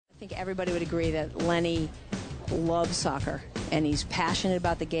think everybody would agree that Lenny loves soccer, and he's passionate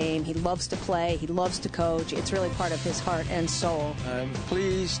about the game. He loves to play. He loves to coach. It's really part of his heart and soul. I'm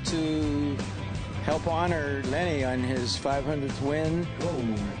pleased to help honor Lenny on his 500th win.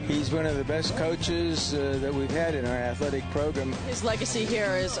 He's one of the best coaches that we've had in our athletic program. His legacy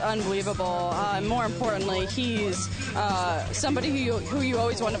here is unbelievable. More importantly, he's somebody who you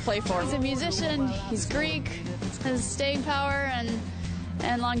always want to play for. He's a musician. He's Greek. His staying power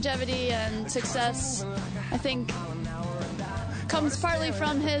and longevity and success, I think, comes partly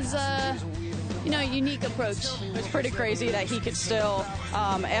from his unique approach. It's pretty crazy that he could still,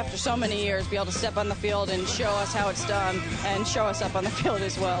 after so many years, be able to step on the field and show us how it's done and show us up on the field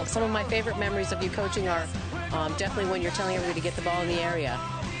as well. Some of my favorite memories of you coaching are definitely when you're telling everybody to get the ball in the area.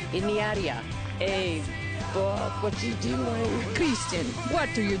 Hey, Bob, what you doing? Kristen,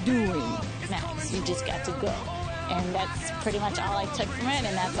 what are you doing? Max, you just got to go. And that's pretty much all I took from it,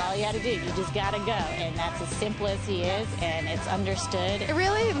 and that's all you had to do. You just got to go. And that's as simple as he is, and it's understood. I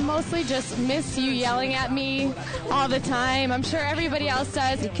really mostly just miss you yelling at me all the time. I'm sure everybody else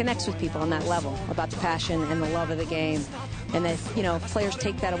does. He connects with people on that level about the passion and the love of the game. And that, if players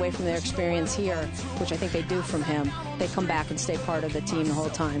take that away from their experience here, which I think they do from him, they come back and stay part of the team the whole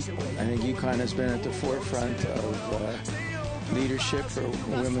time. I think UConn has been at the forefront of leadership for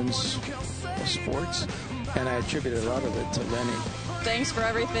women's sports, and I attribute a lot of it to Lenny. Thanks for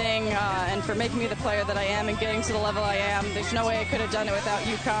everything and for making me the player that I am and getting to the level I am. There's no way I could have done it without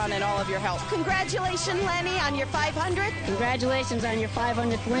UConn and all of your help. Congratulations, Lenny, on your 500th. Congratulations on your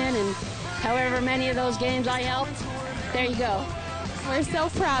 500th win, and however many of those games I helped, there you go. We're so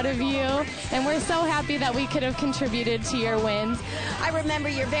proud of you, and we're so happy that we could have contributed to your wins. I remember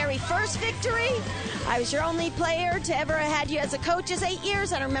your very first victory. I was your only player to ever have had you as a coach as 8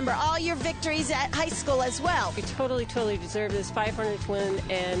 years. I remember all your victories at high school as well. You totally deserve this 500th win,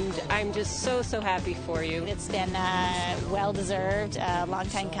 and I'm just so happy for you. It's been well-deserved, a long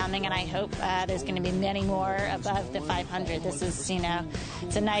time coming, and I hope there's going to be many more above the 500. This is,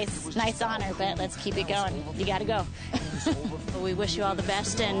 it's a nice honor, but let's keep it going. You got to go. We wish you all the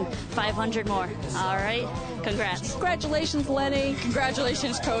best and 500 more. All right? Congrats. Congratulations, Lenny.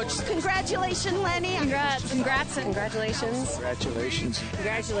 Congratulations, Coach. Congratulations, Lenny. Congrats. Congratulations. Congratulations.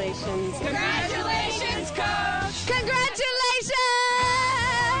 Congratulations. Congratulations, Coach. Congratulations.